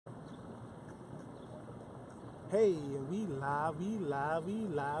Hey, we live. Hey, we live. Hey, we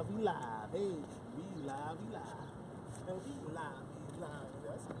live.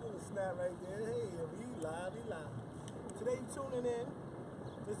 That's a little snap right there. Hey, we live. Today you tuning in.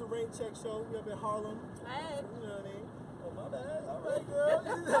 It's the Rain Check Show. We up in Harlem. Hey. You know what I mean? Oh, my bad. All right, girl.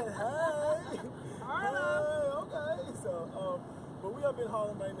 Hey. Harlem. Hey, okay. So, but we up in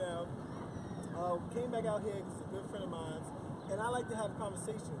Harlem right now. Came back out here because it's a good friend of mine. And I like to have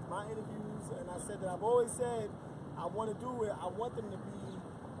conversations. My interviews, and I said that I've always said I want to do it. I want them to be,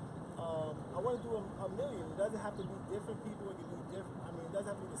 I want to do a million. It doesn't have to be different people. It can be different. I mean, it doesn't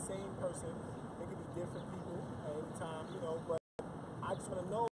have to be the same person. It can be different people at any time, you know. But I just want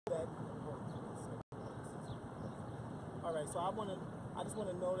to know that. All right, so I just want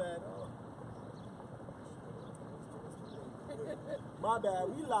to know that. My bad,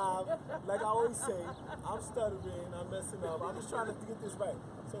 we live. Like I always say, I'm stuttering, I'm messing up. I'm just trying to get this right.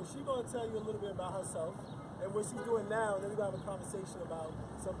 So she's going to tell you a little bit about herself and what she's doing now, and then we're going to have a conversation about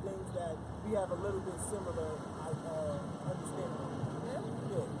some things that we have a little bit similar understanding. Yeah,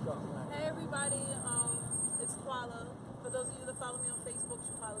 go. Hey everybody, it's Shaqualah. For those of you that follow me on Facebook,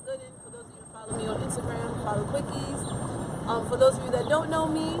 Shaqualah Gooden. For those of you that follow me on Instagram, follow Quickies. For those of you that don't know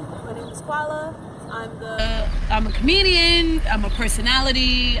me, my name is Shaqualah. I'm a comedian, I'm a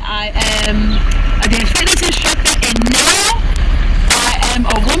personality, I am a dance fitness instructor, and now I am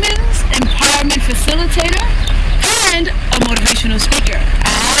a women's empowerment facilitator and a motivational speaker.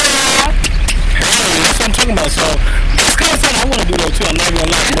 Hey, that's what I'm talking about. So that's kind of thing I want to do though too. I'm not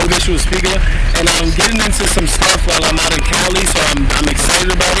gonna lie, motivational speaker, and I'm getting into some stuff while I'm out in Cali, so I'm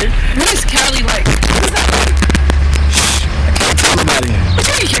excited about it. What is Cali like? What is that like? I can't tell nobody.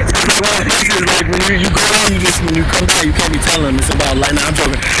 This is like when you go on, when you come back, you can't be telling them. It's about like, nah, I'm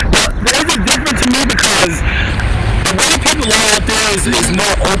joking. But there's a difference to me because the way people are out there is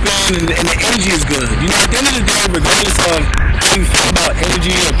more open and the energy is good. You know, at the end of the day, regardless of how you feel about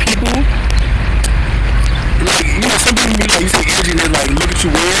energy or people, like, you know, some people, you say energy, they're like, look at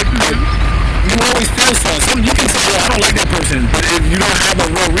you weird, but you always feel something. You can say, well, I don't like that person, but if you don't have a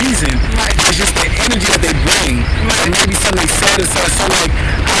real reason, it's just the energy that they bring, or maybe something they said or something. So like,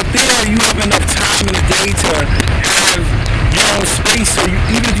 out there, you have enough time in the day to have your own space, so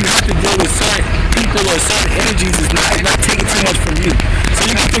even if you have to deal with certain people or certain energies, it's not taking too much from you. So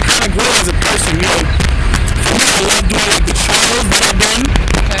you get to kind of grow as a person, you know. For me, I love doing like the travels that I've done.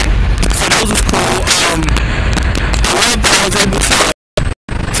 Okay. So those was cool. I love that I was able to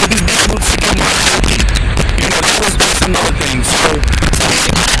just be able to get more healthy. You know, that's another thing. So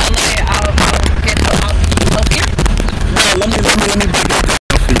I'll get healthier. Well, let me break that down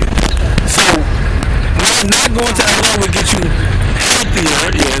for you. So not going to LA will get you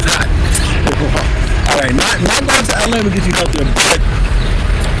healthier. Yeah, it's hot. Alright, not going to LA will get you healthier, but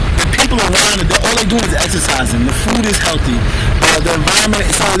the people around it, all they do is exercising. The food is healthy. The environment,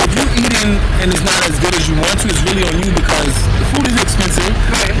 so if you're eating and it's not as good as you want to, it's really on you because the food is expensive.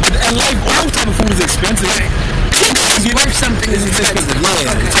 And life, all type of food is expensive. It's worth something. It's expensive,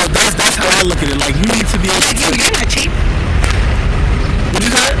 yeah. Okay. So that's how I look at it. Like, you need to be able to... You're not cheap. What you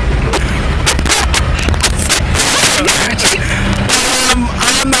said?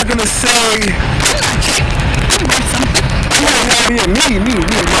 I'm not gonna say... I'm not cheap. I'm worth something. Yeah, me,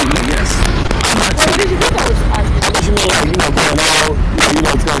 yes. I'm not cheap. What did you think I was asking? I guess you mean like, you know, going out, you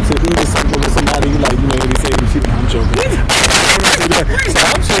know, to eat or something with somebody, you like, you know, they say you're cheap. I'm joking. So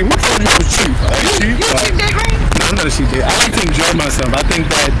I'm saying, we told you I was cheap. You cheap date, right? No, I'm not a cheap date. I like to enjoy myself. I think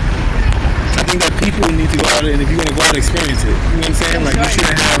that people need to go out and if you're gonna go out and experience it. You know what I'm saying? Like, you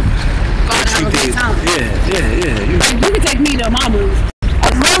shouldn't have cheap dates. Yeah. You can take me to Mama's.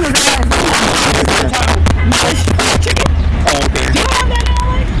 As long as I have chicken. Oh, okay. Do you have that in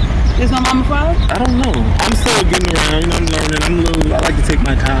LA? There's no Mama Friday? I don't know. I'm still getting around. You know, I'm learning. I like to take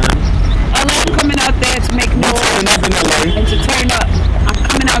my time. I love coming out there to make noise and to turn up. I'm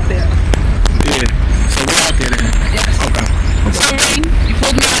coming out there. Yeah. So we're out there then. Yes. Okay. So Rain, you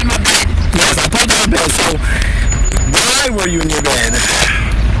pulled me out of my bed. Yes, I pulled you out of bed. So why were you in your bed?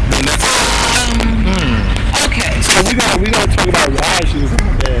 Okay. So we gonna talk about why she was in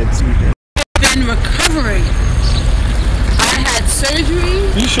the bed. I've been recovering. I had surgery.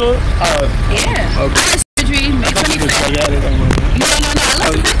 You sure? Yeah. Okay. I had surgery May 25th. No. I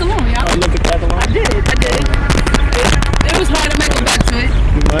left it back alone, y'all. I left it back alone? I did. It was hard to make it back to it.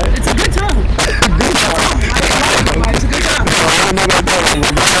 What? It's a good time. It's a good time. I don't know about that one.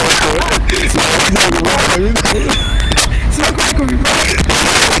 So quick when we play.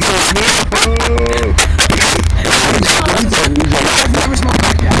 I've never smoked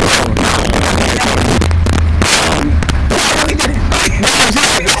crack yet.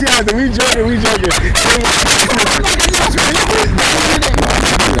 We did it. We joking.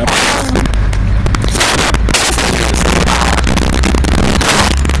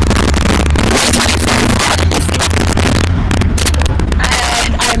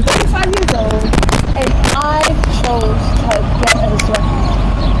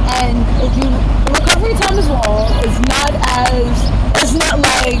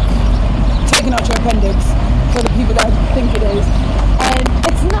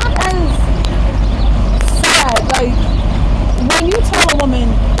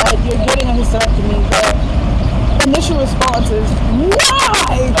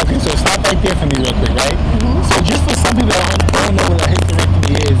 hysterectomy real quick, right? So just for some people that don't know what a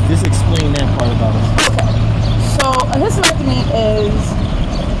hysterectomy is, just explain that part about it. Okay. So a hysterectomy is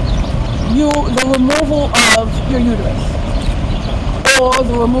the removal of your uterus, or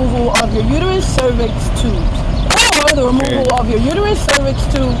the removal of your uterus, cervix, tubes, or the removal of your uterus, cervix,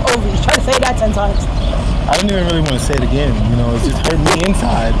 tube, ovaries. Try to say that 10 times. I don't even really want to say it again. You know, it's just hurt me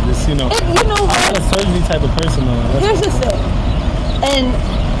inside. Just, you know, I'm not a surgery type of person. Here's the thing, and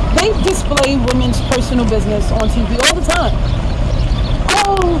they display women's personal business on TV all the time.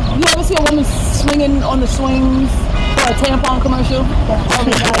 Oh, you ever see a woman swinging on the swings for a tampon commercial? Like,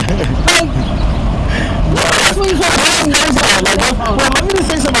 swings on well, let me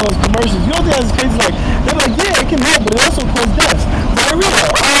just say something about those commercials. You don't think that's crazy? Like, they're like, yeah, it can help, but it also causes deaths. Diarrhea,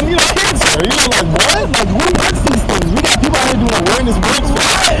 you know, cancer. You know, like, what? Like, who wants these things? We got people out here doing awareness works for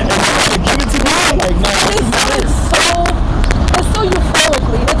it, and they're going to give it to me? Like, no, it's so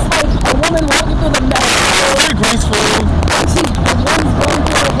euphorically. It's like a woman walking through the mess. Very graceful. She's the one's going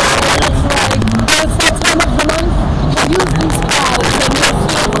through the world. It's like, it's that time of the month. They use these clouds and they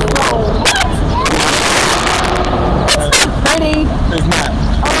feel low. It's not pretty. It's not.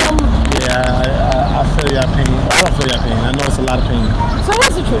 Yeah, I feel your pain. I don't feel your pain. I know it's a lot of pain. So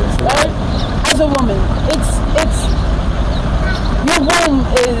here's the truth, right? As a woman, it's your womb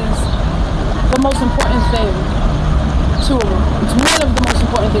is the most important thing to a woman. It's one of the most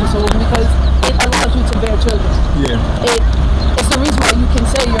important things to a woman because it allows you to bear children. Yeah. It's the reason why you can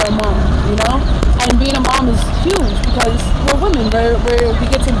say you're a mom, you know? And being a mom is huge because we're women. We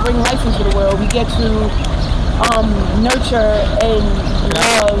get to bring life into the world. We get to nurture and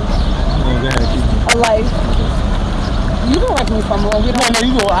love a life. You can correct me if I'm wrong. No,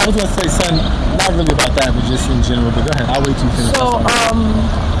 you go. I was going to say, son, not really about that, but just in general. But go ahead. I'll wait till you finish. So,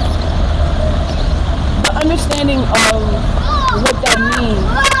 the understanding of what that means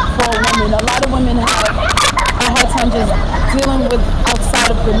for a woman. A lot of women have a hard time just dealing with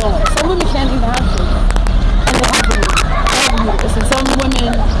outside of the norm. Some women can't even have children, and they have a uterus. And some women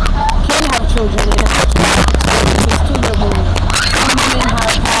can have children and have services to their womb. Some women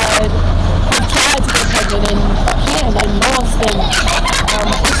have tried to get pregnant and can't and lost, and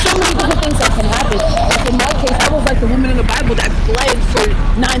there's so many different things that can happen. Like in my case, I was like the woman in the Bible that bled for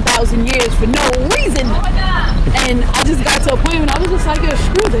 9,000 years for no reason. And I just got to a point when I was just like, yeah,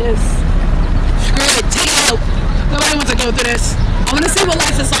 screw this. Screw it, take it out. Nobody wants to go through this. I want to see what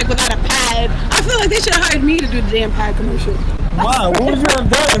life is like without a pad. I feel like they should have hired me to do the damn pad commercial. Wow, what would you have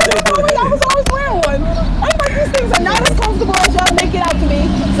done if they did? I was always wearing one. I'm like, these things are not as comfortable as y'all make it out to me.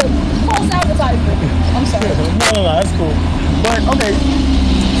 It's a false advertisement. I'm sorry. No, that's cool. But, okay,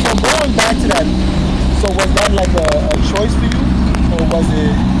 so going back to that, so was that like a choice for you? Or was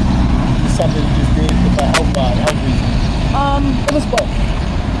it something you just did for health reasons? It was both.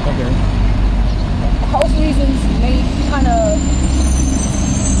 Okay. Health reasons made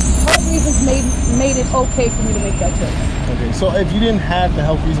it okay for me to make that choice. Okay, so if you didn't have the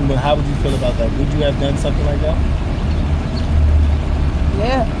health reason, but how would you feel about that? Would you have done something like that?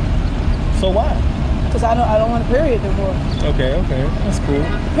 Yeah. So why? Because I don't want a period no more. Okay, that's cool.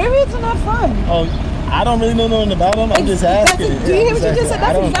 Periods are not fun. Oh, I don't really know nothing about them. I'm just asking. Do you hear what you just said?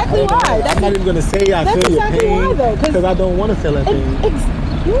 That's exactly why. I'm not even going to say I feel your pain because I don't want to feel that pain.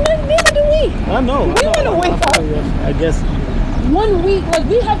 Neither do we. I know. We want to wake up. I guess. 1 week, like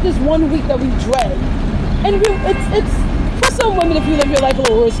we have this 1 week that we dread, and it's for some women, if you live your life a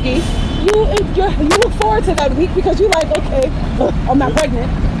little risky, you look forward to that week because you're like, okay, I'm not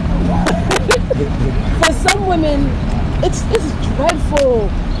pregnant. For some women, it's dreadful.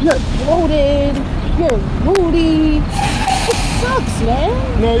 You're bloated. You're moody. It sucks, man.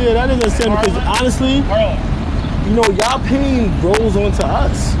 No, yeah, that doesn't sound because honestly, you know, y'all pain rolls onto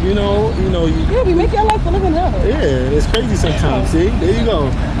us. You know. Yeah, we make your life a living hell. Yeah, it's crazy sometimes. See, there you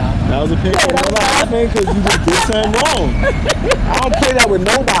go. That was a pain. I'm not laughing because you just did something wrong. I don't play that with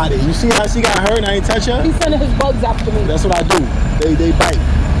nobody. You see how she got hurt and I ain't touch her? He's sending his bugs after me. That's what I do. They bite.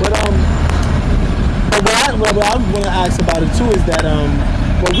 But what I want to ask about it too is that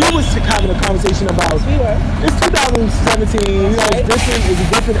well, we was having a conversation about it's 2017. You know, it's different. It's a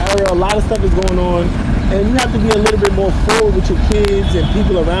different era. A lot of stuff is going on, and you have to be a little bit more forward with your kids and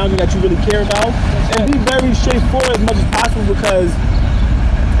people around you that you really care about, and be very straightforward as much as possible because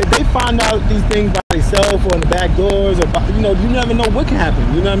if they find out these things by themselves or in the back doors, or you know, you never know what can happen.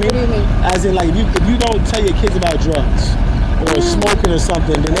 You know what I mean? What do you mean? As in, like, if you don't tell your kids about drugs or smoking or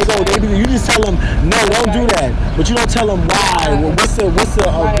something, then you just tell them no, don't do that, but you don't tell them why. Well, what's the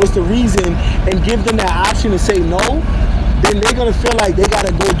reason, and give them that option to say no. Then they're gonna feel like they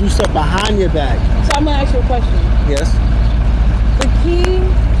gotta go do stuff behind your back. So I'm gonna ask you a question. Yes. The key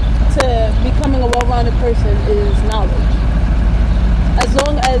to becoming a well-rounded person is knowledge. As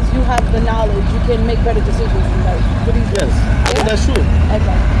long as you have the knowledge, you can make better decisions in life. What do you think? Yes, I think that's true.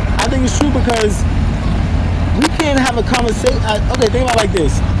 Okay. I think it's true because we can't have a conversation. Okay, think about it like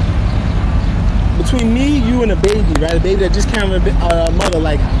this. Between me, you, and a baby, right? A baby that just can't remember a mother,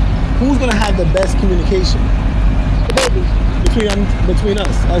 like, who's going to have the best communication? The baby. Between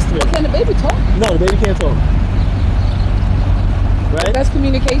us three. Can the baby talk? No, the baby can't talk. Right? The best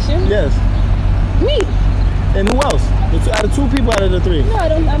communication? Yes. Me. And who else? It's out of 2 people out of the 3. No, I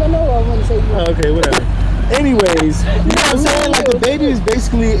don't know what I want to say. Oh, okay, whatever. Anyways, you know what I'm saying? Like, the baby is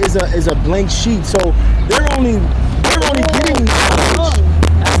basically is a blank sheet. So they're only getting knowledge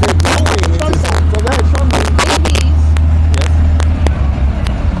as they're growing into something. So go ahead, show me. Babies Yes.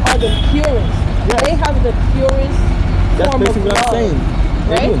 are the purest. Yes. They have the purest That's form of basically what I'm love, saying.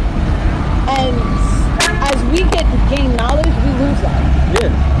 right? And as we get to gain knowledge, we lose that. Yeah.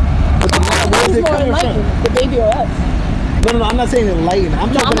 But Who's more enlightened, the baby or us? No, I'm not saying enlightened.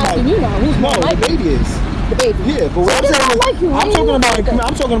 I'm talking about. asking you now. Who's more the enlightened? baby is. The baby. Yeah, but what I'm saying is,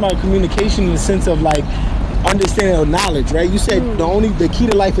 I'm talking about communication in the sense of like understanding of knowledge, right? You said the key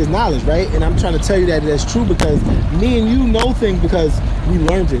to life is knowledge, right? And I'm trying to tell you that that's true because me and you know things because we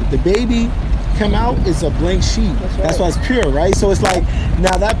learned it. The baby come out is a blank sheet. That's why it's pure, right? So it's like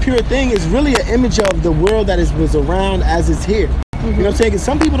now that pure thing is really an image of the world that was around as it's here. You know what I'm saying? Because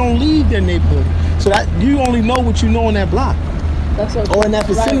some people don't leave their neighborhood, so that you only know what you know in that block. That's so or in that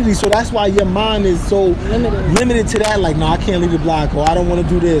vicinity, right. So that's why your mind is so limited to that. Like, no, I can't leave the block, or I don't want to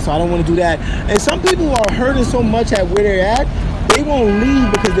do this, or I don't want to do that. And some people are hurting so much at where they're at, they won't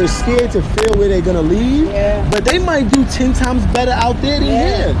leave because they're scared to feel where they're gonna leave. Yeah. But they might do 10 times better out there than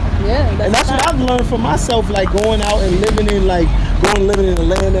here. Yeah. And that's what I've learned for myself. Like going out and living in Atlanta,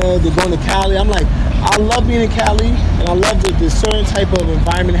 they're going to Cali. I'm like, I love being in Cali, and I love the certain type of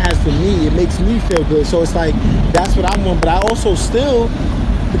environment it has for me. It makes me feel good. So it's like, that's what I want. But I also still,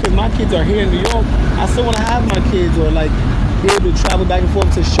 because my kids are here in New York, I still want to have my kids or like be able to travel back and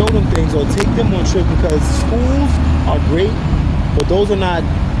forth to show them things or take them on trips, because schools are great, but those are not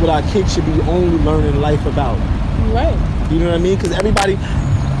what our kids should be only learning life about. Right. You know what I mean? Because everybody,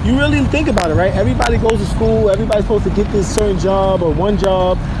 you really think about it, right? Everybody goes to school, everybody's supposed to get this certain job or one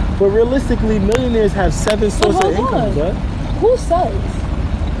job, but realistically, millionaires have 7 sources of income, right? Who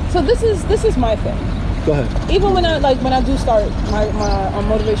says? So this is my thing. Go ahead. Even when I do start my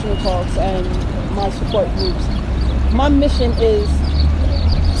motivational talks and my support groups, my mission is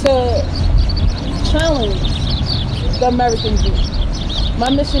to challenge the American dream.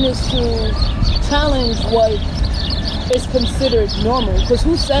 My mission is to challenge what is considered normal. Because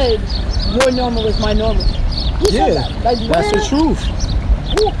who said your normal is my normal? Who said that? Like, that's the truth.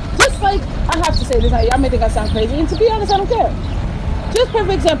 Just like, I have to say this, y'all may think I sound crazy, and to be honest, I don't care. Just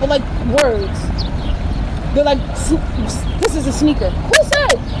perfect example, like words. They're like, this is a sneaker. Who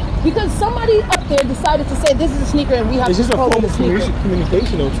said? Because somebody up there decided to say this is a sneaker and we have to call it a sneaker. It's just a form of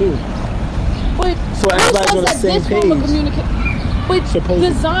communication though too. But so everybody's on the same page. But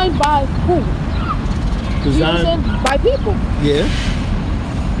designed by who? Designed by people. Yeah.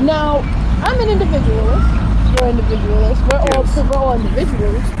 Now, I'm an individualist. You're an individualist. We're all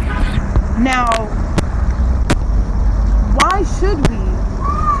individuals. Now, why should we?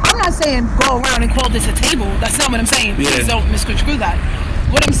 I'm not saying go around and call this a table. That's not what I'm saying. Yeah. Please don't misconstrue that.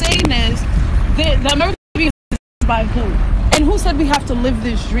 What I'm saying is the American dream is by who? And who said we have to live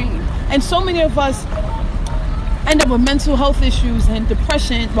this dream? And so many of us end up with mental health issues and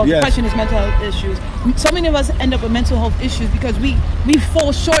depression. Well, depression is mental health issues. So many of us end up with mental health issues because we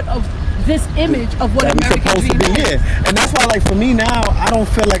fall short of this image of what American dream is. Yeah, and that's why, like, for me now, I don't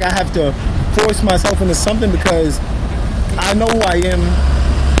feel like I have to force myself into something because I know who I am.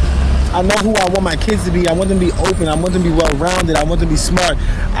 I know who I want my kids to be. I want them to be open. I want them to be well-rounded. I want them to be smart.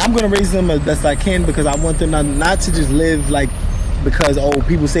 I'm going to raise them as best I can because I want them not to just live like because, oh,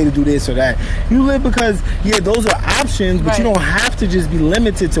 people say to do this or that. You live because, yeah, those are options, but you don't have to just be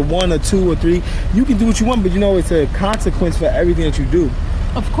limited to 1 or 2 or 3. You can do what you want, but you know it's a consequence for everything that you do.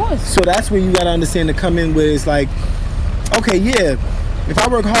 Of course. So that's where you got to understand to come in where it's like, okay, yeah, if I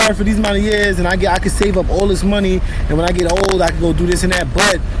work hard for these amount of years and I could save up all this money, and when I get old I can go do this and that,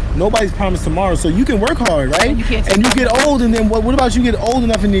 but nobody's promised tomorrow. So you can work hard, right? And you get old, and then what about you get old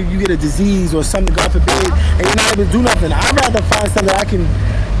enough and you get a disease or something, God forbid, and you're not able to do nothing. I'd rather find something that I can,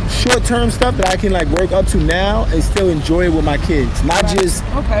 short-term stuff that I can like work up to now and still enjoy it with my kids, not just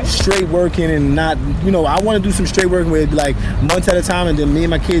straight working and not, you know, I want to do some straight working where it'd be like months at a time, and then me and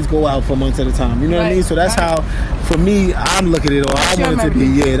my kids go out for months at a time. You know what I mean? So that's how, for me, I'm looking at it, or I want it to be.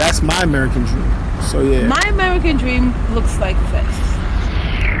 Yeah, that's my American dream. So yeah. My American dream looks like this.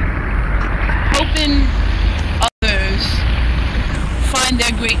 helping others find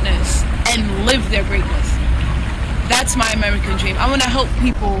their greatness and live their greatness. That's my American dream. I want to help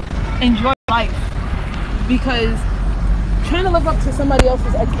people enjoy life, because trying to live up to somebody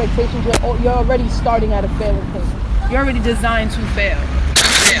else's expectations, you're already starting at a failing point. You're already designed to fail.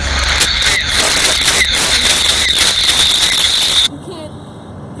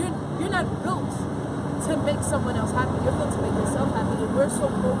 You're not built to make someone else happy. You're built to make yourself happy. And we're so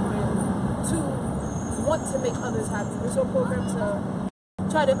programmed to want to make others happy. We're so programmed to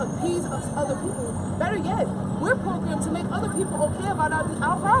try to appease other people. Better yet, we're programmed to make other people okay about our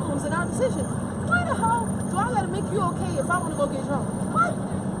problems and our decisions. Why the hell do I gotta make you okay if I want to go get drunk? What?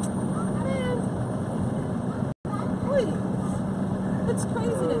 Man, please. It's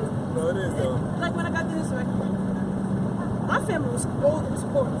craziness. No, it is though. Like when I got this record, my family was old and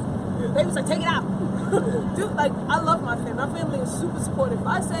supportive. Yeah. They was like, take it out. Dude, like, I love my family. My family is super supportive. If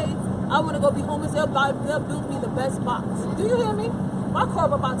I say I want to go be homeless, they'll build me the best box. Do you hear me? My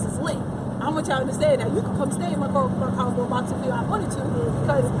cardboard box is lit. I want y'all to understand that. You can come stay in my cardboard box if you wanted to,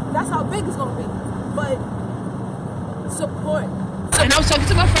 because that's how big it's going to be. But support. And I was talking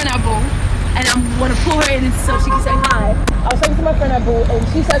to my friend Abu, and I want to pull her in so she can say hi. I was talking to my friend Abu, and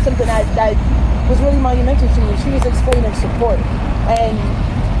she said something that was really monumental to me. She was explaining support. And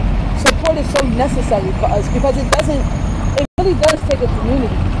support is so necessary for us, because it really does take a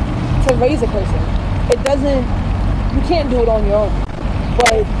community to raise a person. You can't do it on your own.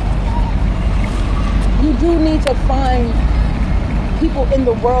 But you do need to find people in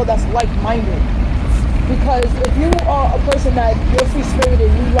the world that's like-minded. Because if you are a person that you're free-spirited,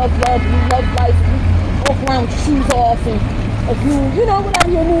 you love love, you love life, you walk around with your shoes off, and if you know,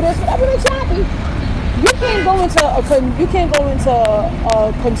 whatever your mood is, whatever makes you happy, you can't go into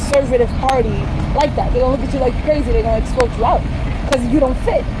a conservative party like that. They're gonna look at you like crazy. They're gonna expose you out because you don't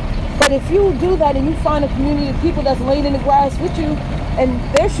fit. But if you do that and you find a community of people that's laying in the grass with you, and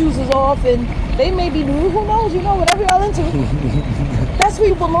their shoes is off, and they may be new, who knows, whatever y'all into, that's where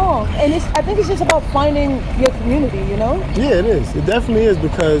you belong. And I think it's just about finding your community, Yeah, it is. It definitely is,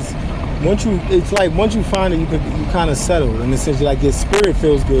 because once you find it, you kind of settle, in the sense like your spirit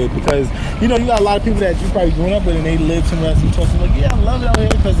feels good, because you got a lot of people that you probably grown up with, and they live somewhere else, and talk to them like, yeah, I love it out here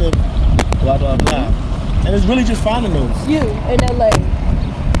because of blah blah blah. And it's really just finding those. You in LA,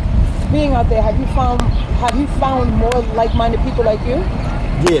 being out there, have you found more like-minded people like you?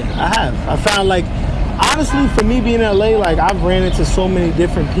 Yeah, I have. I found, like, honestly, for me being in LA, like, I've ran into so many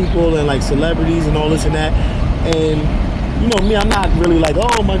different people and like celebrities and all this and that, and me, I'm not really like,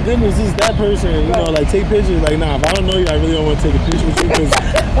 oh my goodness, this is that person, like take pictures. Like, nah, if I don't know you, I really don't want to take a picture with you, because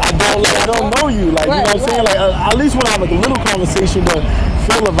I don't know you. Like, you know what I'm saying? Like, at least when I have like a little conversation, but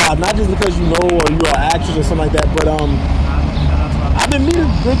feel the vibe, not just because you know or you're an actress or something like that. But I've been meeting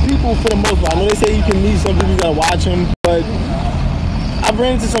good people for the most part. I know they say you can meet some people, you gotta watch them, but I've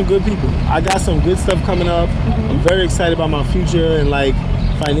ran into some good people. I got some good stuff coming up. I'm very excited about my future, and like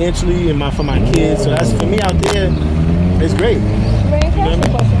financially, and for my kids. So that's, for me out there, it's great. Rain, can I ask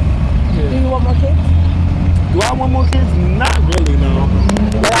you a question? Yeah. Do you want more kids? Do I want more kids? Not really, no.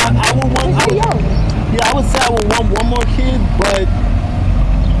 But I would want. You're young. Yeah, I would say I would want one more kid, but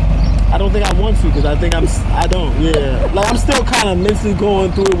I don't think I want to, because I don't. Yeah, like I'm still kind of mentally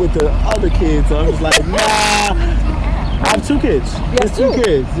going through it with the other kids. So I'm just like, nah. I have 2 kids. There's 2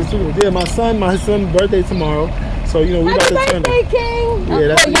 kids. Yeah, my son's birthday tomorrow. So we about to turn it. King. Yeah,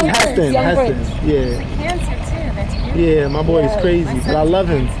 that's Heston. Yeah. Cancer too. That's beautiful. Yeah, my boy is crazy, but I love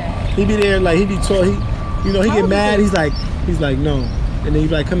him. He be there, like, he be tall. He get mad. He's like no, and then he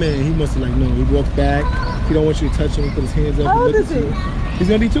be like, come in. He wants to, like, no. He walks back. He don't want you to touch him. He put his hands up. How old is he? He's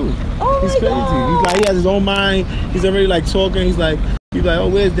gonna be 2. Oh, he's crazy. God. He's like, he has his own mind. He's already like talking. He's like, oh,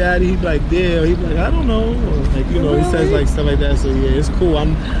 where's daddy? He's like, there. He's like, I don't know. Or, like, Really? He says like stuff like that. So yeah, it's cool.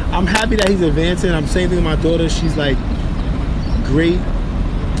 I'm happy that he's advancing. I'm saying to my daughter, she's like great.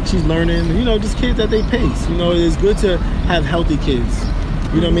 She's learning. Just kids at their pace. It's good to have healthy kids.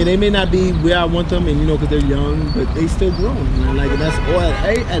 What I mean? They may not be where I want them, and because they're young, but they still growing. Like, that's all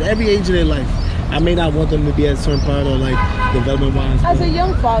at every age of their life. I may not want them to be at a certain part, or like development-wise. As a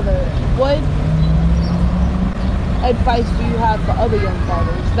young father, what advice do you have for other young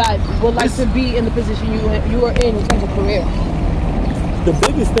fathers that would like to be in the position you are in terms of career? The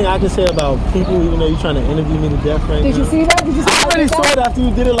biggest thing I can say about people, even though you're trying to interview me to death right now. Did you see that? I already saw it after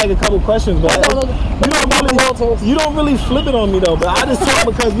you did it like a couple questions, but you don't really flip it on me though. But I just talk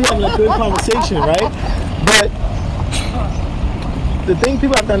because we having a good conversation, right? But the thing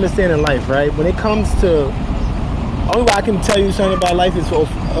people have to understand in life, right? When it comes to, only way I can tell you something about life is for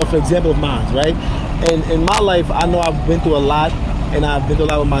example of mine, right? And in my life, I know I've been through a lot, and I've been through a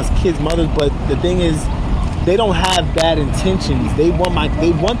lot with my kids' mothers. But the thing is, they don't have bad intentions. They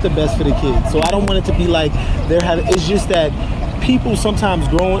want the best for the kids. So I don't want it to be like they're having. It's just that people sometimes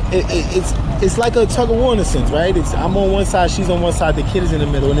growing. It's like a tug of war in a sense, right? I'm on one side, she's on one side, the kid is in the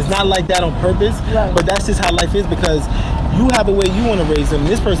middle, and it's not like that on purpose. Right. But that's just how life is, because you have a way you want to raise them, and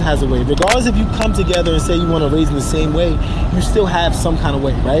this person has a way. Regardless if you come together and say you want to raise them the same way, you still have some kind of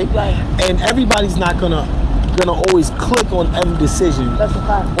way, right? Right. And everybody's not gonna always click on every decision. That's a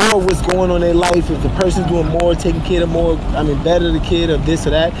fact. Or what's going on in their life. If the person's doing more, taking care of more, better the kid, or this or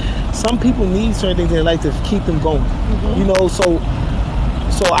that. Some people need certain things in their life to keep them going. You know, so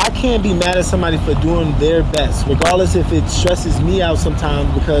I can't be mad at somebody for doing their best, regardless if it stresses me out sometimes.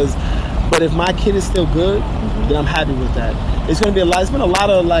 But if my kid is still good, then I'm happy with that. It's gonna be it's been a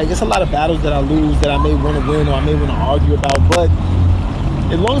lot of it's a lot of battles that I lose that I may want to win or I may want to argue about. But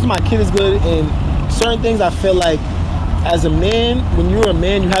as long as my kid is good, and certain things I feel like as a man, when you're a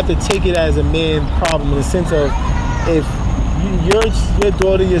man, you have to take it as a man problem, in the sense of if your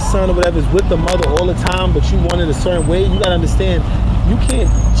daughter, your son, or whatever is with the mother all the time, but you want it a certain way, you gotta understand you can't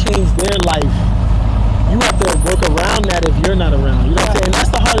change their life. You have to work around that if you're not around. You know what I'm saying? And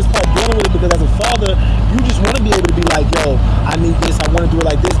that's the hardest part, dealing with it, because as a father, you just want to be able to be like, yo, I need this, I want to do it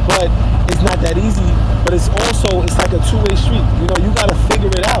like this, but it's not that easy. But it's like a two-way street. You know, you got to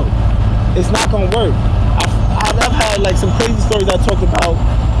figure it out. It's not going to work. I've had some crazy stories I talked about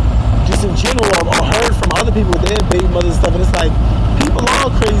just in general, or heard from other people with their baby mothers and stuff, and it's like, people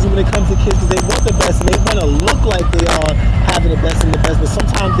are crazy when it comes to kids, because they want the best and they want to look like they are having the best and the best, but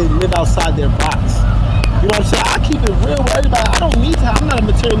sometimes they live outside their box. You know what I'm saying? I keep it real with everybody. I don't need to. I'm not a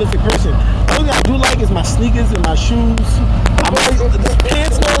materialistic person. The only thing I do like is my sneakers and my shoes. The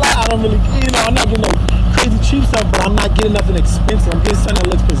pants and all that. I don't really, I'm not getting no crazy cheap stuff, but I'm not getting nothing expensive. I'm getting something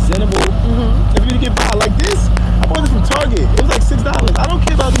that looks presentable. If you get by like this, I bought this from Target. It was like $6. I don't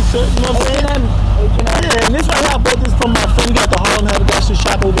care about these shirts. You know what I'm saying? Yeah, and this right here, I bought this from my friend. We got the Harlem Haberdashery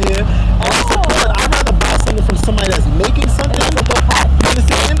shop over here. And I support. I'd rather buy something from somebody that's making something. You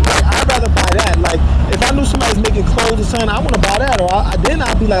understand? I'd rather buy that. Like, if I knew somebody's making clothes or something, I want to buy that. Or then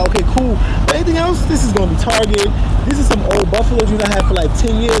I'd be like, okay, cool. But anything else, this is going to be Target. This is some old Buffalo jeans I had for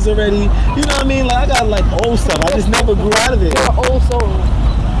 10 years already. You know what I mean? I got old stuff. I just never grew out of it. Old soul.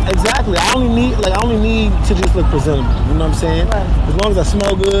 Exactly. I only need to just look presentable. You know what I'm saying? Right. As long as I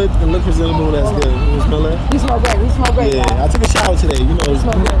smell good and look presentable, that's good. You smell that? You smell great. You smell great. Yeah, I took a shower today. You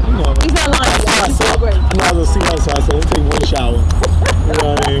smell great. He's not lying. You smell great. I know I was gonna see her, so I said, let's take one shower. You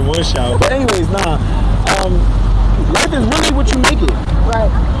know what I mean? One shower. But anyways, life is really what you make it. Right.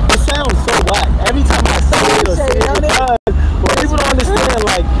 It sounds so whack. Every time I say it or say it does. But people don't understand,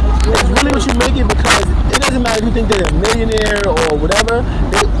 it's really what you make it, because it doesn't matter if you think they're a millionaire or whatever,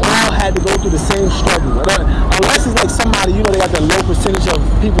 they all had to go through the same struggle. Unless it's somebody, they got the low percentage of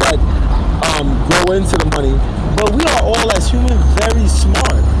people that grow into the money. But we are all, as humans, very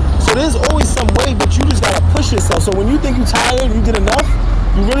smart. So there's always some way, but you just gotta push yourself. So when you think you're tired, you did enough,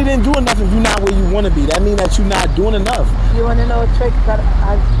 you really didn't do enough if you're not where you want to be. That means that you're not doing enough. You want to know a trick that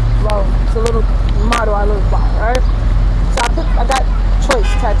it's a little motto I live by, right? So I got choice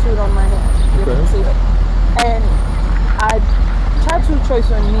tattooed on my hand. You can see it. And I tattooed choice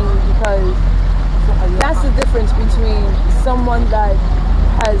on me because that's the difference between someone that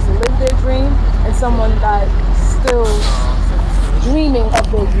has lived their dream and someone that's still dreaming of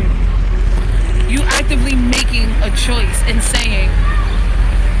their dream. You actively making a choice and saying,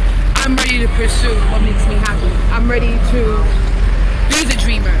 I'm ready to pursue what makes me happy. I'm ready to be the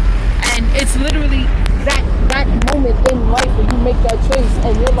dreamer. And it's literally that moment in life when you make that choice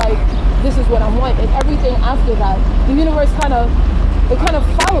and you're like, this is what I want. And everything after that, the universe kind of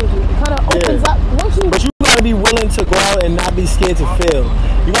follows you. It kind of opens up. But you gotta be willing to go out and not be scared to fail.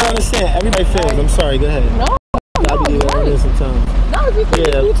 You gotta understand, everybody fails. I'm sorry, go ahead. No. I be there sometimes. No, you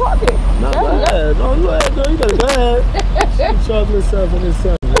talking. No, go ahead. No, you ahead, girl. You better go ahead. Chocolate stuff in this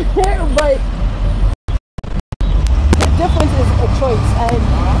sun. But the difference is a choice, and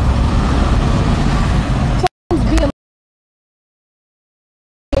sometimes being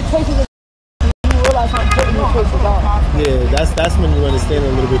your choices, you realize how important your choices are. Yeah, that's when you understand it a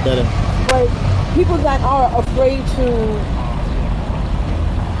little bit better. But people that are afraid to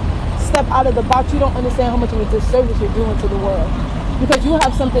step out of the box, you don't understand how much of a disservice you're doing to the world, because you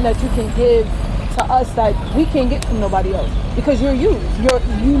have something that you can give to us that we can't get from nobody else, because you're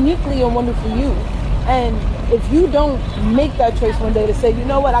uniquely and wonderful you. And if you don't make that choice one day to say, you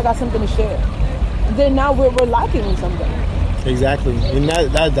know what, I got something to share, then now we're lacking in something. Exactly. And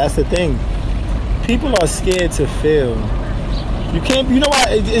that's the thing, people are scared to fail, You can't, you know what,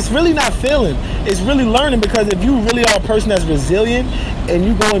 it's really not feeling. It's really learning, because if you really are a person that's resilient and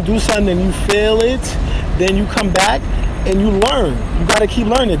you go and do something and you fail it, then you come back and you learn. You got to keep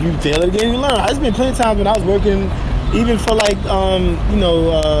learning. If you fail it again, you learn. There's been plenty of times when I was working, even for like, you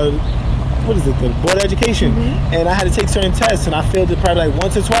know, what is it, the board of education, and I had to take certain tests, and I failed it probably like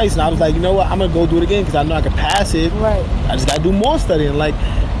once or twice, and I was like, you know what, I'm gonna go do it again because I know I can pass it. Right. I just gotta do more studying. Like,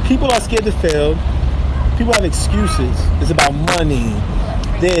 people are scared to fail. People have excuses. It's about money,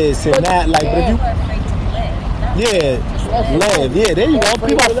 this and that. Like, but if you, live. Yeah, there you go.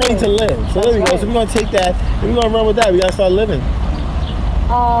 People are afraid to live. So there we go. So we're gonna take that and we're gonna run with that. We gotta start living.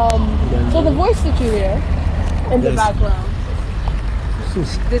 So the voice that you hear in the background,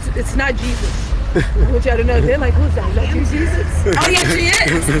 it's not Jesus. I want y'all to know. They're like, who's that? Is that Jesus? Oh, yes, she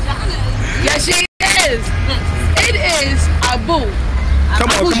is. Yes, she is. It is Abu. Come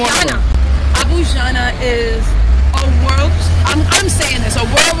on. Abu Jana is a I'm saying this, a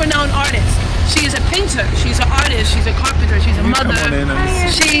world-renowned artist. She is a painter. She's an artist. She's a carpenter. She's a mother.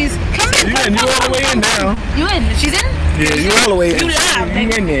 She's coming. You all the way in now. You in? She's in? Yeah, you all the way in. You live. You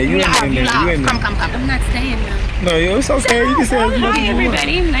in there. You in there. Come. I'm not staying now. No, it's okay. You can say it. Hi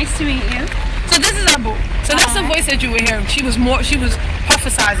everybody, nice to meet you. So this is Abu. So that's the voice that you were hearing. She was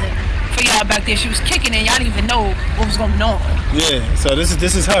prophesizing for y'all back there. She was kicking and y'all didn't even know what was going on. Yeah, so this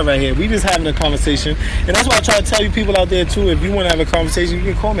is her right here. We just having a conversation. And that's why I try to tell you people out there too, if you want to have a conversation, you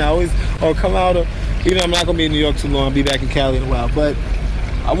can call me. Or come out, even though I'm not going to be in New York too long, I'll be back in Cali in a while. But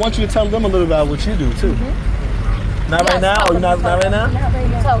I want you to tell them a little about what you do too. Not right now? Or not right now? Not right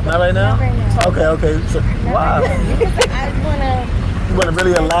now. Not right now? Not right now. Okay. So, wow. You want to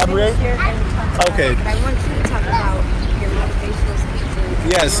really elaborate? Okay. But I want you to talk about your motivational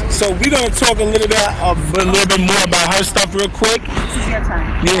speeches. Yes. So we're gonna talk a little bit more about her stuff real quick. This is your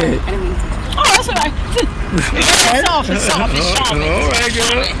time. Yeah. I didn't mean to. Oh, that's all right. It's soft. All right,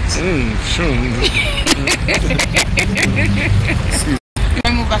 girl.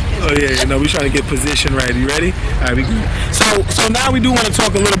 Oh yeah, we're trying to get position right. You ready? All right, we good. So now we do want to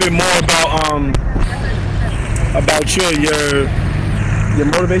talk a little bit more about your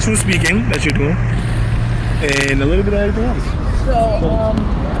motivational speaking that you're doing, and a little bit of everything else. So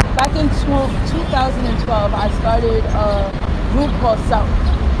back in 2012, I started a group called Self,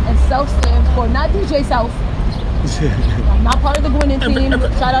 and Self stands for not DJ Self. I'm not part of the Gooden team.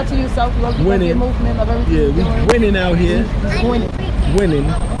 Shout out to you, Self. Love your movement. Love everything you're doing. Yeah, we winning out here. Winning.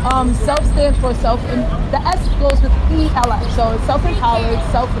 Self stands for self, and the S goes with ELI. So it's self-empowered,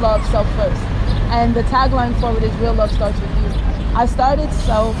 self-love, self-first. And the tagline for it is real love starts with you. I started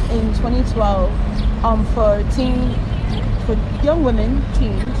Self in 2012 for young women,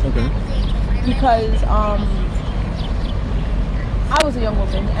 teens. Okay. Because I was a young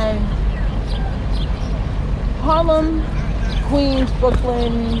woman, and Harlem, Queens,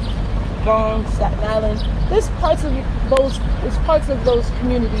 Brooklyn, Bronx, Staten Island. There's parts of those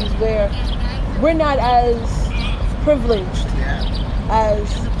communities where we're not as privileged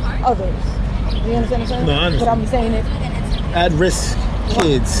as others. Do you understand what I'm saying? No, I understand. But I'm saying it. At risk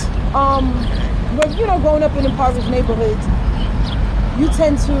kids. But growing up in impoverished neighborhoods, you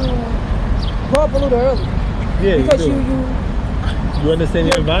tend to grow up a little early. Yeah, because you understand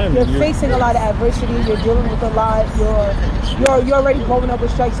your environment. You're facing a lot of adversity. You're dealing with a lot. You're already growing up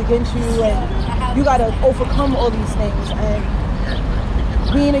with strikes against you, and you got to overcome all these things. And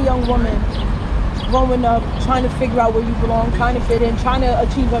being a young woman, growing up, trying to figure out where you belong, trying to fit in, trying to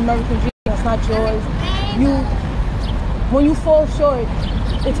achieve an American dream that's not yours. When you fall short,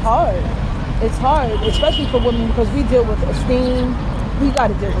 it's hard. It's hard, especially for women, because we deal with esteem. We got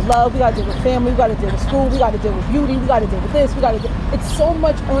to deal with love, we got to deal with family, we got to deal with school, we got to deal with beauty, we got to deal with this, it's so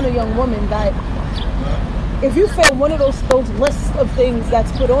much on a young woman that if you fail one of those lists of things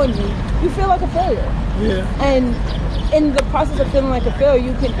that's put on you, you feel like a failure. Yeah. And in the process of feeling like a failure,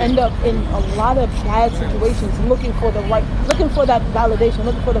 you can end up in a lot of bad situations looking for that validation,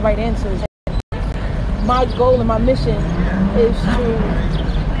 looking for the right answers. My goal and my mission is to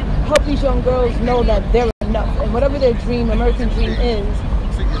help these young girls know that they're enough, and whatever their dream, American dream is,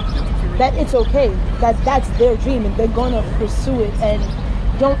 that it's okay, that's their dream, and they're gonna pursue it, and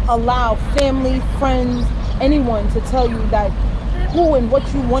don't allow family, friends, anyone to tell you that who and what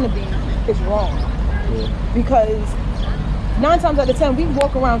you want to be is wrong. Yeah. Because 9 times out of 10 we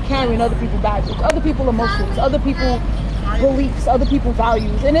walk around carrying other people's baggage, other people's emotions, other people's beliefs, other people's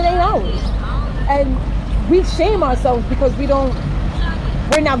values, and it ain't ours. And we shame ourselves because we're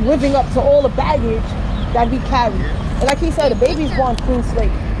not living up to all the baggage that we carry. And like he said, a baby's born clean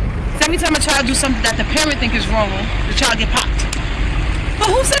slate. So every time a child do something that the parent think is wrong, the child get popped. But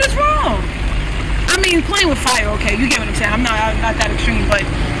who said it's wrong? I mean, mean, playing with fire, okay, you get what I'm saying. I'm not that extreme, but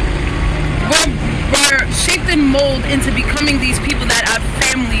we're shaped and molded into becoming these people that our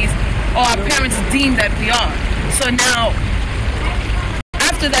families or our parents deem that we are. So now,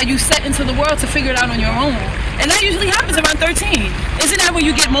 after that, you set into the world to figure it out on your own. And that usually happens around 13. Isn't that when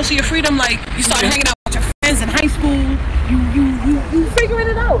you get most of your freedom? Like, you start hanging out with your friends in high school, you figuring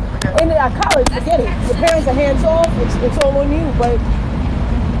it out. And at college, forget it. Your parents are hands off, it's all on you. But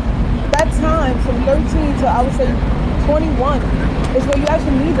that time, from 13 to, I would say, 21, is where you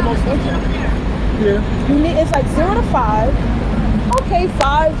actually need the most nurture. Yeah. You need, it's like 0 to 5. Okay,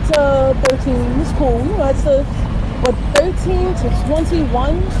 5 to 13 is cool. You know, it's a, but 13 to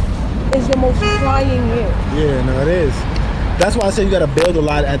 21 is your most trying year. Yeah, no, it is. That's why I say you got to build a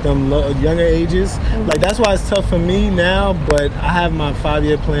lot at them younger ages. Like, that's why it's tough for me now, but I have my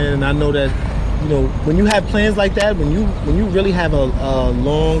 5-year plan, and I know that, you know, when you have plans like that, when you really have a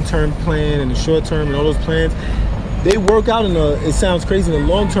long-term plan and a short-term and all those plans, they work out in it sounds crazy, in the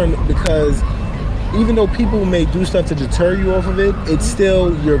long term, because even though people may do stuff to deter you off of it, it's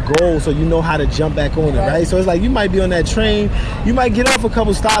still your goal, so you know how to jump back on it, right? So it's like you might be on that train, you might get off a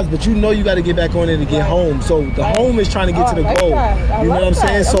couple stops, but you know you got to get back on it to get home. So the home is trying to get to the goal. You know what I'm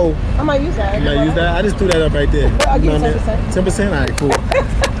saying? So I might use that. You might use that? I just threw that up right there. I'll give you 10%. 10%? All right, cool.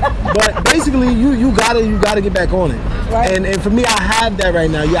 But basically, you gotta get back on it. Right. And for me, I have that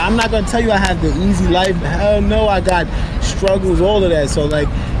right now. Yeah, I'm not gonna tell you I have the easy life. Hell no, I got struggles, all of that. So like,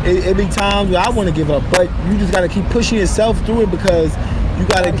 it be times where I want to give up, but you just gotta keep pushing yourself through it, because you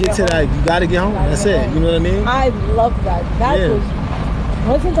gotta get to that. You gotta get home. That's it. You know what I mean? I love that. That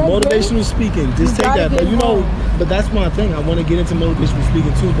wasn't that motivational speaking. Just take that. But you know, but that's my thing. I want to get into motivational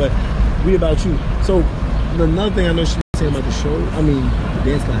speaking too. But we about you. So another thing I know she was saying about the show. I mean, the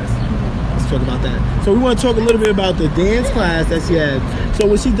dance class. Let's talk about that. So we want to talk a little bit about the dance class that she had. So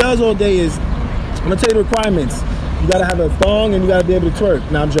what she does all day is, I'm gonna tell you the requirements. You gotta have a thong and you gotta be able to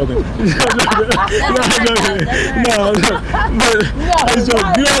twerk. No, I'm joking. No, I'm joking.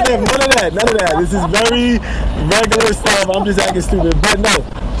 You don't have none of that. This is very regular stuff. I'm just acting stupid. But no,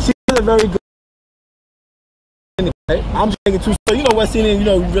 she has a very good. I'm thinking too. So you know, West Indian, you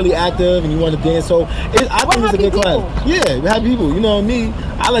know, really active and you want to dance. So I think it's a good class. Yeah, we have people. You know me.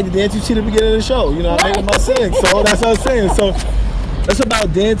 I like to dance. You see the beginning of the show. You know, I make my sing. So that's what I'm saying. So it's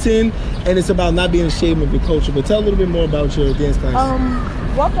about dancing, and it's about not being ashamed of your culture. But tell a little bit more about your dance class.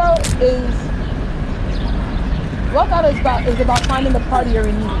 Workout is about finding the party you're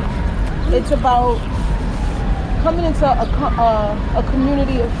in need. It's about coming into a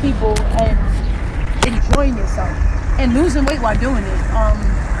community of people and enjoying yourself and losing weight while doing it.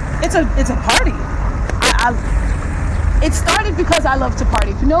 It's a party. It started because I love to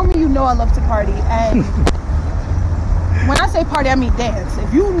party. If you know me, you know I love to party. And when I say party, I mean dance.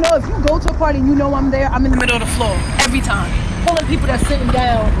 If you go to a party and you know I'm there, I'm in the middle of the floor every time, pulling people that's sitting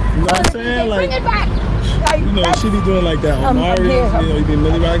down. You know what I'm saying? Like, bring it back. Like, you know, she be doing like that. Omari, you know, you be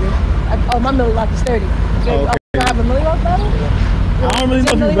Millie rocking. My Millie rock is sturdy. Okay. I have a Millie rock battle. I don't really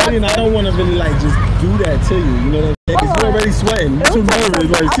know if you're ready, and I don't want to really like just do that to you. You know what I'm saying? Because you're already sweating. You're too nervous.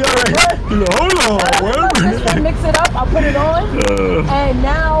 Like, she already. You know, hold on. Just to mix it up, I'll put it on, and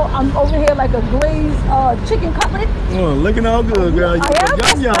now I'm over here like a glazed chicken cutlet. Oh, looking all good, girl. You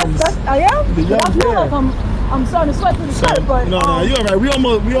yum-yums. I am. I feel like I'm starting to sweat through the shirt, but no, you all right? We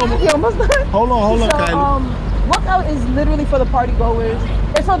almost. You almost done. Hold on, Kylie. Workout is literally for the party goers.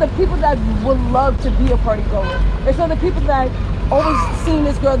 It's for the people that would love to be a party goer. It's for the people that always seen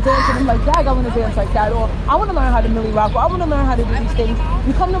this girl dancing and I'm like, dang, I want to dance like that, or I want to learn how to Millie rock, or I want to learn how to do these things.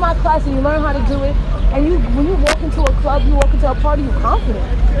 You come to my class and you learn how to do it, and when you walk into a club, you walk into a party, you're confident.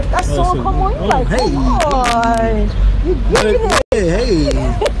 That song come on, you're like, come on, you get it. Hey.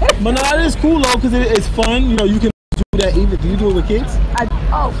 But no, it is cool though, because it's fun. You know, you can do that even. Do you do it with kids?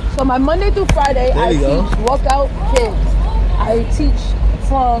 So my Monday through Friday, I teach workout kids. I teach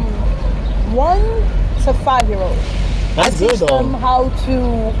from 1 to 5-year-olds. That's good though. I teach them how to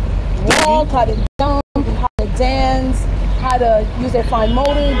walk, how to jump, how to dance, how to use their fine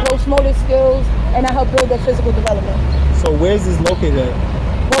motor, gross motor skills, and I help build their physical development. So where's this located at?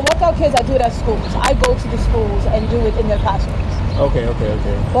 Well, workout kids, I do it at schools. I go to the schools and do it in their classrooms. Okay.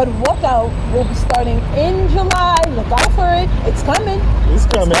 But workout will be starting in July. Look out for it. It's coming. It's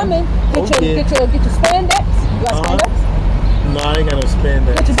coming. Get your spandex. You got spandex? No, I ain't got no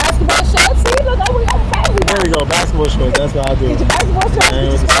spandex. Get your basketball shorts. See, look, I have family. There we go, basketball shorts. That's what I do. Get your basketball shorts. Get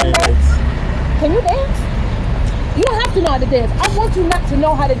your spandex. Can you dance? You don't have to know how to dance. I want you not to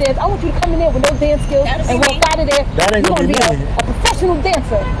know how to dance. I want you to come in there with no dance skills and walk out of there. That ain't gonna be a professional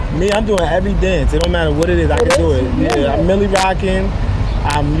dancer. Me, I'm doing every dance. It don't matter what it is. I can do it. Yeah, I'm Millie rocking.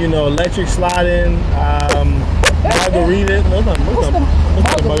 You know, electric sliding, margarita. What's the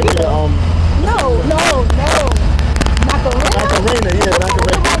margarita? No. Macarena, yeah,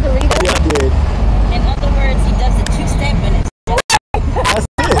 macarena. Yeah, I did. In other words, he does a two-step and it's That's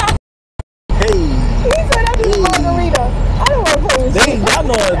it. Hey. He said I did margarita. I don't want to play with you.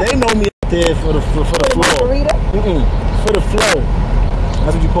 They know me out there for the floor. Margarita? For the flow.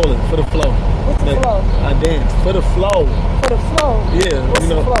 That's what you call it, for the flow. What's the flow? I dance. For the flow. For the flow? Yeah. What's you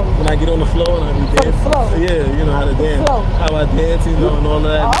know, the flow? when I get on the floor and I be dancing. For the flow? Yeah, you know how to dance. Flow. How I dance, you know, and all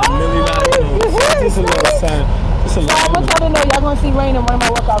that. It's a lot of time. It's a lot. So I want y'all to know y'all gonna see Rain in one of my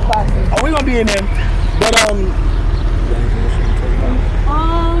workout classes. Oh, we gonna be in there. But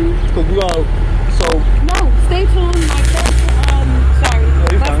cause we all No, stay tuned.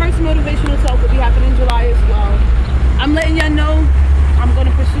 My first motivational talk will be happening in July as well. I'm letting y'all know I'm gonna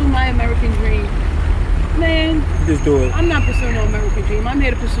pursue my American dream. Man, just do it. I'm not pursuing no American dream. I'm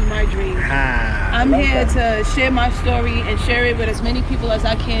here to pursue my dream. I'm here to share my story and share it with as many people as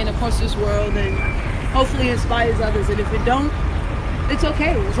I can across this world, and hopefully inspires others. And if it don't, it's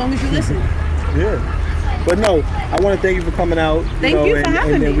okay as long as you listen. Yeah. But no, I want to thank you for coming out. Thank you for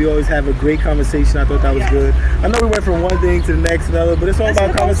having me. And we always have a great conversation. I thought that was good. I know we went from one thing to the next and other, but it's all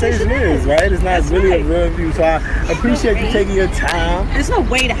about conversation is, right? It's not really a real view. So I appreciate you taking your time. There's no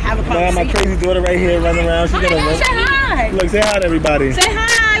way to have a conversation. My crazy daughter right here running around. She's gonna run. Say hi. Look, say hi to everybody. Say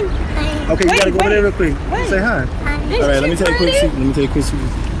hi. Okay, you gotta go over there real quick. Say hi. All right, let me take a quick seat.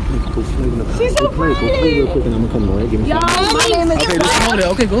 She's so pretty. Go play real quick and I'm gonna come right. Give me Y'all, my name is Okay, just come over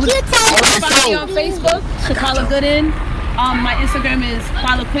there. Okay, go over there. Follow me on Facebook, Shaqualah Gooden. My Instagram is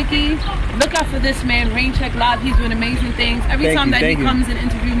Shaqualah Quickie. Look out for this man, RAINCHECKLIVE. He's doing amazing things. Every time that he comes and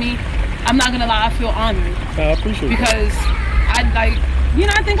interview me, I'm not gonna lie, I feel honored. I appreciate it. Because I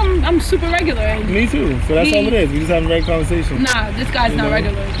think I'm super regular. And me too. So that's all it is. We just have a regular conversation. Nah, this guy's not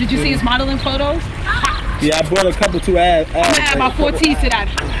regular. Did you see his modeling photos? Yeah, I brought a couple to add. I'm gonna add my 4 T's to that.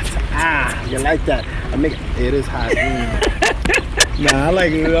 You like that? It is hot. Nah, I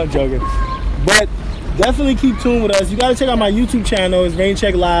like it. I'm joking. But definitely keep tuned with us. You gotta check out my YouTube channel. It's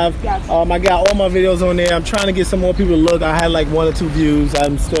RAINCHECKLIVE. Yes. I got all my videos on there. I'm trying to get some more people to look. I had like 1 or 2 views.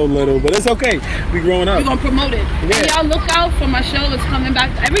 I'm still little, but it's okay. We growing up. We're gonna promote it. Yeah. And y'all look out for my show. It's coming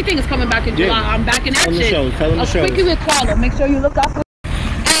back. Everything is coming back in July. I'm back in action. Tell them the show. Quickie with Quala. Make sure you look out for.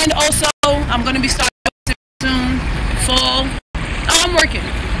 And also, I'm gonna be starting soon. Fall. I'm working.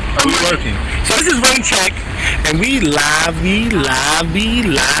 We're working. So this is Rain Check, and we live. Hey, we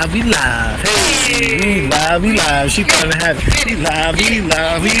live. She trying to have it. We live.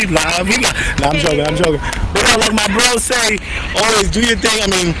 No, I'm joking. But like my bro say, always do your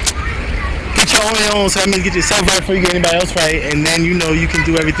thing. Get your own, so that means get yourself right before you get anybody else right, and then you can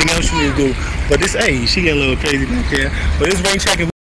do everything else you need to do. But this, hey, she get a little crazy back here. But this Rain Check.